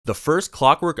The first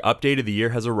Clockwork update of the year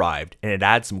has arrived, and it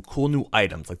adds some cool new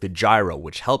items like the gyro,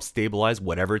 which helps stabilize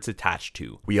whatever it's attached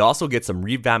to. We also get some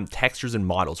revamped textures and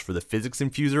models for the physics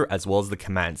infuser as well as the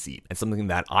command seat. And something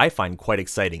that I find quite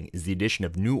exciting is the addition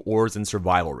of new ores and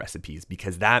survival recipes,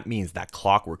 because that means that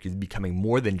Clockwork is becoming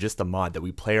more than just a mod that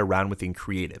we play around with in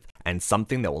creative, and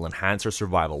something that will enhance our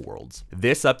survival worlds.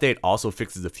 This update also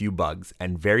fixes a few bugs,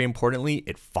 and very importantly,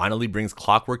 it finally brings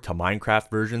Clockwork to Minecraft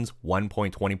versions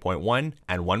 1.20.1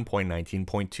 and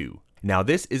 1.19.2. Now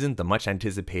this isn't the much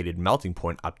anticipated melting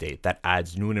point update that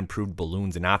adds new and improved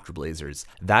balloons and afterblazers.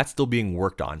 That's still being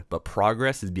worked on, but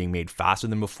progress is being made faster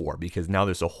than before because now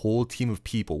there's a whole team of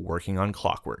people working on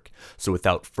Clockwork. So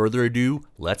without further ado,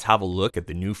 let's have a look at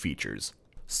the new features.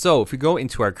 So if we go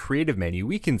into our creative menu,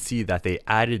 we can see that they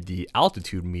added the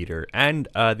altitude meter, and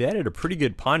they added a pretty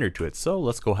good ponder to it. So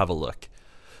let's go have a look.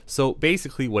 So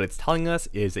basically what it's telling us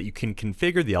is that you can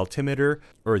configure the altimeter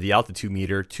or the altitude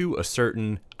meter to a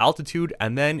certain altitude,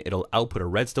 and then it'll output a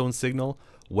redstone signal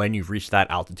when you've reached that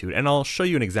altitude. And I'll show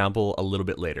you an example a little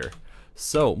bit later.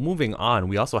 So moving on,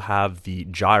 we also have the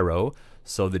gyro.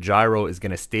 So the gyro is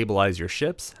going to stabilize your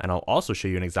ships, and I'll also show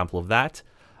you an example of that.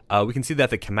 We can see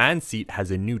that the command seat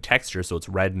has a new texture, so it's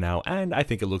red now, and I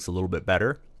think it looks a little bit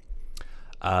better.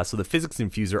 So the physics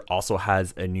infuser also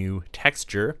has a new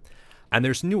texture. And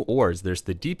there's new ores. There's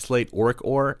the deep slate auric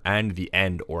ore and the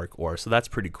end auric ore. So that's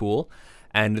pretty cool.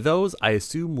 And those, I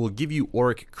assume, will give you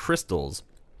auric crystals.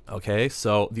 Okay,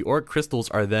 so the auric crystals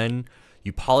are then,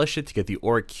 you polish it to get the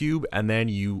auric cube, and then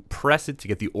you press it to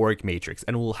get the auric matrix.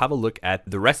 And we'll have a look at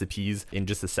the recipes in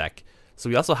just a sec. So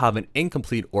we also have an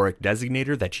incomplete auric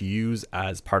designator that you use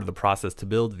as part of the process to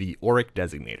build the auric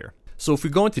designator. So if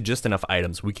we go into just enough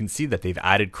items, we can see that they've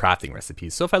added crafting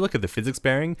recipes. So if I look at the physics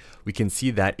bearing, we can see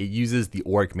that it uses the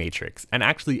auric matrix. And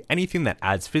actually anything that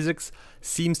adds physics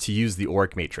seems to use the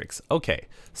auric matrix. Okay,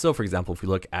 so for example, if we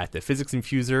look at the physics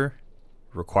infuser,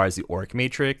 requires the auric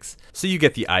matrix. So you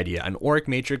get the idea. An auric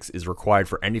matrix is required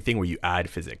for anything where you add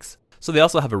physics. So they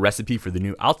also have a recipe for the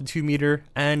new altitude meter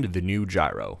and the new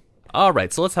gyro.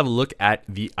 Alright, so let's have a look at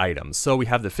the items. So we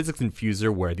have the physics infuser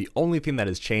where the only thing that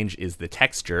has changed is the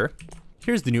texture.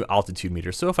 Here's the new altitude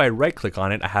meter. So if I right click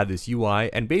on it, I have this UI,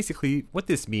 and basically what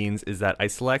this means is that I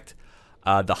select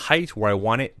the height where I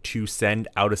want it to send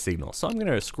out a signal. So I'm going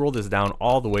to scroll this down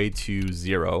all the way to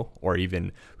 0, or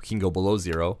even we can go below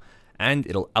 0, and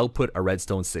it'll output a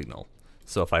redstone signal.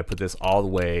 So if I put this all the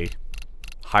way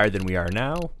higher than we are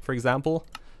now, for example,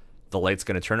 the light's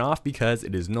going to turn off because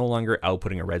it is no longer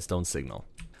outputting a redstone signal.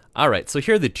 Alright, so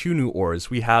here are the two new ores.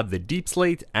 We have the deep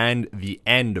slate and the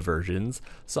end versions.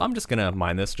 So I'm just going to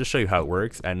mine this, just show you how it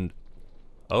works. And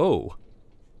oh.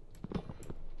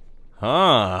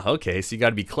 Okay, so you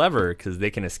got to be clever because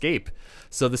they can escape.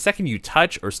 So the second you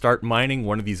touch or start mining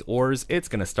one of these ores, it's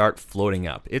going to start floating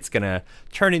up. It's going to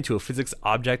turn into a physics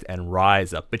object and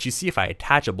rise up. But you see, if I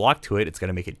attach a block to it, it's going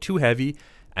to make it too heavy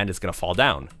and it's going to fall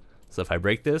down. So if I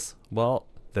break this, well,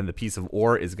 then the piece of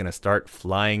ore is going to start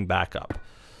flying back up.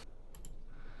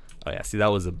 Oh yeah, see, that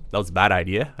was a bad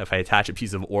idea. If I attach a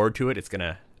piece of ore to it, it's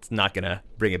not gonna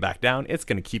bring it back down. It's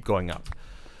gonna keep going up.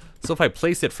 So if I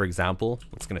place it, for example,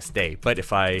 it's gonna stay. But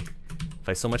if I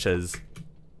so much as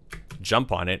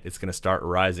jump on it, it's gonna start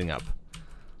rising up.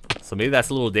 So maybe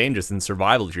that's a little dangerous in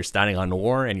survival. If you're standing on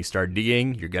ore and you start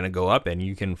digging, you're gonna go up and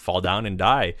you can fall down and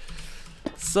die.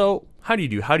 So how do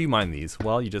you mine these?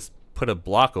 Well, you just put a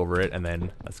block over it, and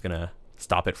then that's gonna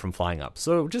stop it from flying up.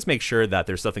 So just make sure that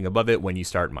there's something above it when you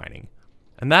start mining.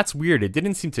 And that's weird, it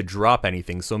didn't seem to drop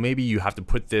anything, so maybe you have to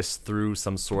put this through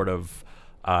some sort of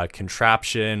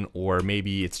contraption, or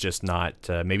maybe it's just not,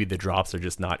 maybe the drops are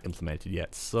just not implemented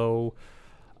yet. So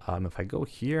if I go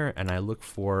here and I look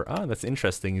for, that's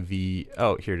interesting, here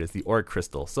it is, the auric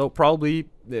crystal. So probably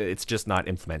it's just not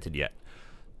implemented yet.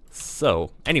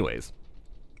 So anyways,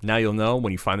 now you'll know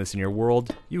when you find this in your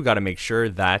world, you got to make sure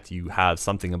that you have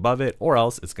something above it, or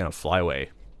else it's going to fly away.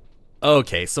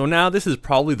 Okay, so now this is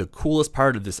probably the coolest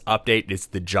part of this update. It's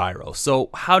the gyro.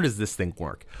 So how does this thing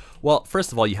work? Well,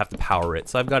 first of all, you have to power it.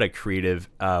 So I've got a creative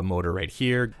motor right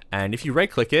here, and if you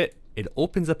right click it, it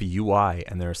opens up a UI,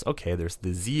 and there's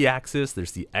the Z axis,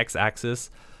 there's the X axis.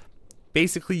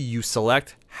 Basically, you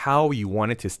select how you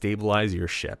want it to stabilize your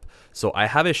ship. So I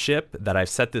have a ship that I've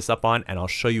set this up on, and I'll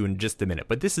show you in just a minute,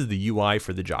 but this is the UI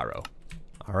for the gyro.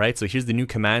 Alright, so here's the new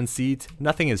command seat.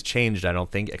 Nothing has changed, I don't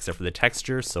think, except for the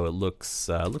texture, so it looks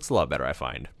a lot better, I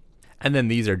find. And then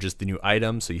these are just the new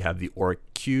items. So you have the auric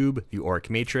cube, the auric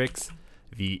matrix,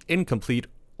 the incomplete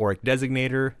auric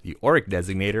designator, the auric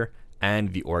designator,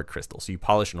 and the auric crystal. So you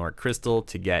polish an auric crystal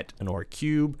to get an auric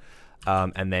cube.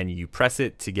 and then you press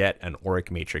it to get an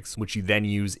auric matrix, which you then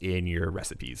use in your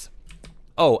recipes.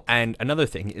 Oh, and another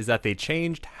thing is that they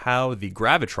changed how the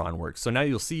gravitron works. So now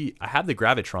you'll see I have the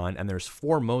gravitron and there's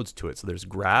 4 modes to it. So there's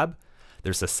grab,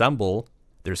 there's assemble,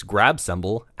 there's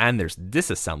grab-semble, and there's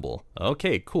disassemble.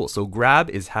 Okay, cool. So grab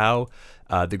is how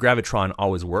the gravitron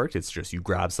always worked. It's just you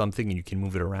grab something and you can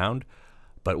move it around.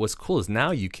 But what's cool is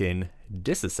now you can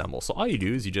disassemble. So all you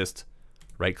do is you just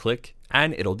right click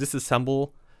and it'll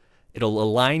disassemble. It'll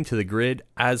align to the grid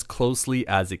as closely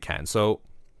as it can. So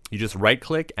you just right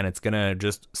click and it's gonna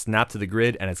just snap to the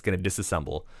grid and it's gonna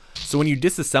disassemble. So when you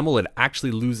disassemble, it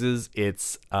actually loses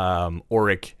its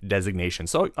auric designation.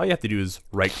 So all you have to do is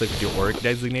right click with your auric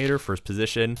designator, first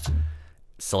position,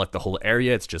 select the whole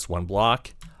area, it's just 1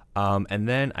 block. And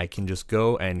then I can just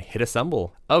go and hit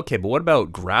assemble. Okay, but what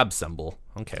about grab assemble?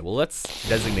 Okay, well let's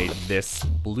designate this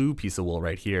blue piece of wool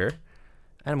right here.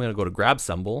 And I'm gonna go to grab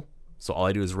assemble. So all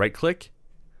I do is right click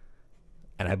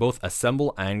and I both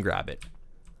assemble and grab it.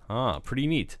 Ah, pretty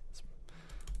neat.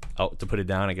 Oh, to put it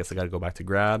down, I guess I gotta go back to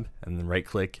grab and then right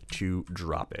click to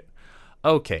drop it.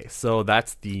 Okay, so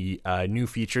that's the new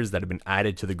features that have been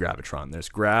added to the Gravitron. There's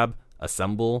grab,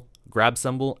 assemble, grab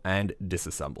assemble, and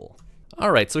disassemble.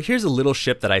 Alright, so here's a little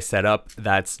ship that I set up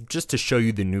that's just to show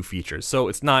you the new features. So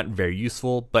it's not very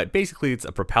useful, but basically it's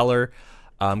a propeller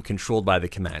controlled by the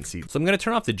command seat. So I'm gonna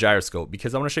turn off the gyroscope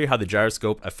because I wanna show you how the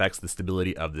gyroscope affects the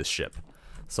stability of this ship.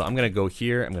 So I'm gonna go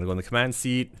here, I'm gonna go in the command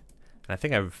seat, and I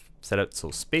think I've set it so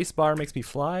spacebar makes me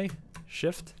fly,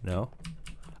 shift, no.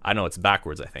 I know it's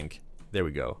backwards, I think. There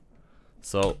we go.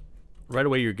 So right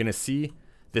away you're gonna see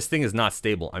this thing is not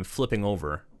stable. I'm flipping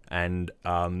over and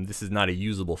this is not a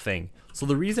usable thing. So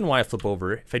the reason why I flip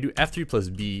over, if I do F3 plus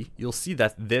B, you'll see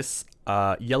that this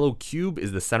yellow cube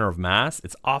is the center of mass.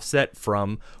 It's offset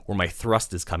from where my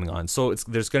thrust is coming on. So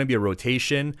there's gonna be a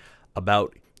rotation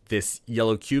about this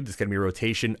yellow cube. There's gonna be a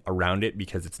rotation around it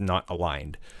because it's not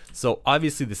aligned. So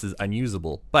obviously this is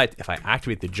unusable, but if I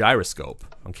activate the gyroscope,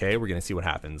 okay, we're gonna see what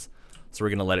happens. So we're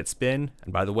gonna let it spin,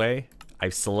 and by the way,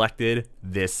 I've selected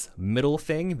this middle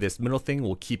thing. This middle thing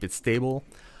will keep it stable,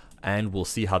 and we'll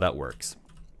see how that works.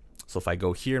 So if I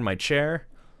go here in my chair,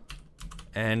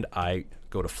 and I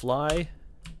go to fly,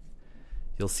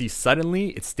 you'll see suddenly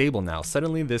it's stable now.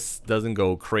 Suddenly this doesn't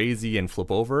go crazy and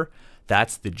flip over.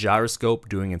 That's the gyroscope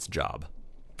doing its job.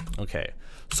 Okay,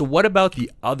 so what about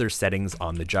the other settings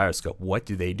on the gyroscope? What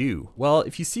do they do? Well,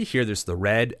 if you see here, there's the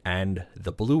red and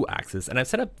the blue axis, and I've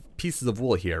set up pieces of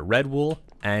wool here, red wool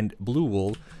and blue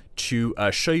wool, to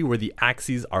show you where the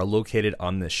axes are located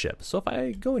on this ship. So if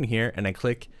I go in here and I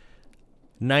click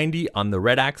 90 on the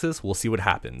red axis, we'll see what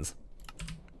happens.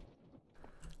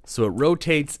 So it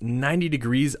rotates 90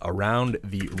 degrees around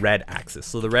the red axis.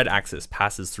 So the red axis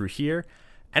passes through here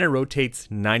and it rotates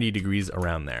 90 degrees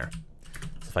around there.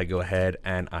 So if I go ahead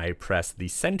and I press the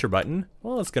center button,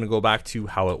 well, it's gonna go back to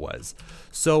how it was.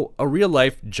 So a real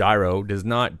life gyro does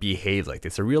not behave like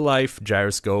this. A real life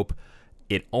gyroscope,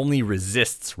 it only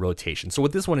resists rotation. So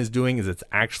what this one is doing is it's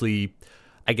actually,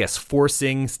 I guess,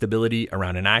 forcing stability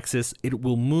around an axis. It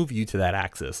will move you to that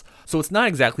axis. So it's not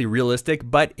exactly realistic,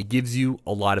 but it gives you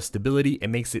a lot of stability. It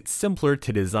makes it simpler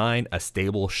to design a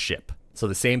stable ship. So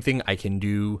the same thing, I can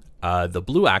do the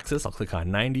blue axis. I'll click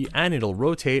on 90 and it'll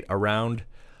rotate around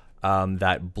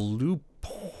that blue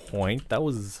point. That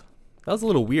was a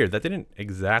little weird. That didn't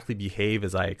exactly behave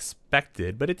as I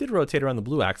expected, but it did rotate around the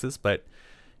blue axis, but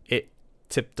it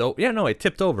tipped over. Yeah, no, it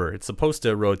tipped over. It's supposed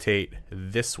to rotate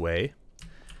this way.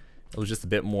 It was just a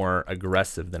bit more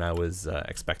aggressive than I was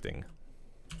expecting.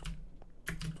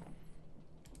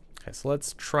 Okay, so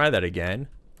let's try that again.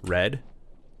 Red.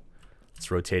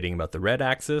 It's rotating about the red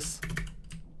axis.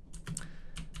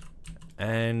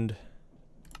 And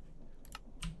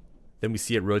then we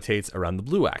see it rotates around the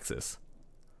blue axis.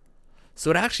 So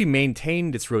it actually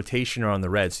maintained its rotation around the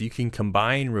red, so you can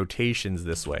combine rotations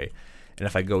this way. And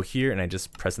if I go here and I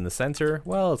just press in the center,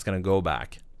 well, it's gonna go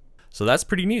back. So that's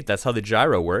pretty neat. That's how the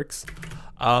gyro works.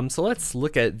 So let's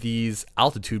look at these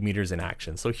altitude meters in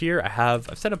action. So here I've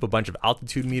set up a bunch of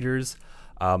altitude meters.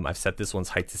 I've set this one's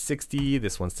height to 60,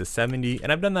 this one's to 70,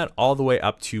 and I've done that all the way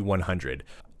up to 100.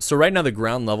 So right now the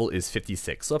ground level is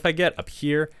 56. So if I get up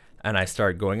here and I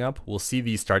start going up, we'll see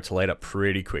these start to light up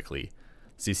pretty quickly.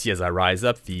 So you see as I rise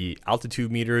up, the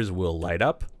altitude meters will light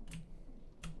up.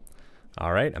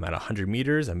 All right, I'm at 100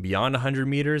 meters, I'm beyond 100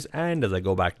 meters, and as I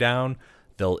go back down,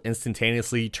 they'll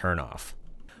instantaneously turn off.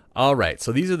 Alright,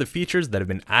 so these are the features that have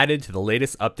been added to the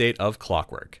latest update of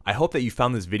Clockwork. I hope that you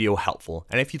found this video helpful,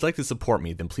 and if you'd like to support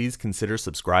me, then please consider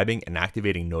subscribing and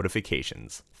activating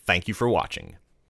notifications. Thank you for watching.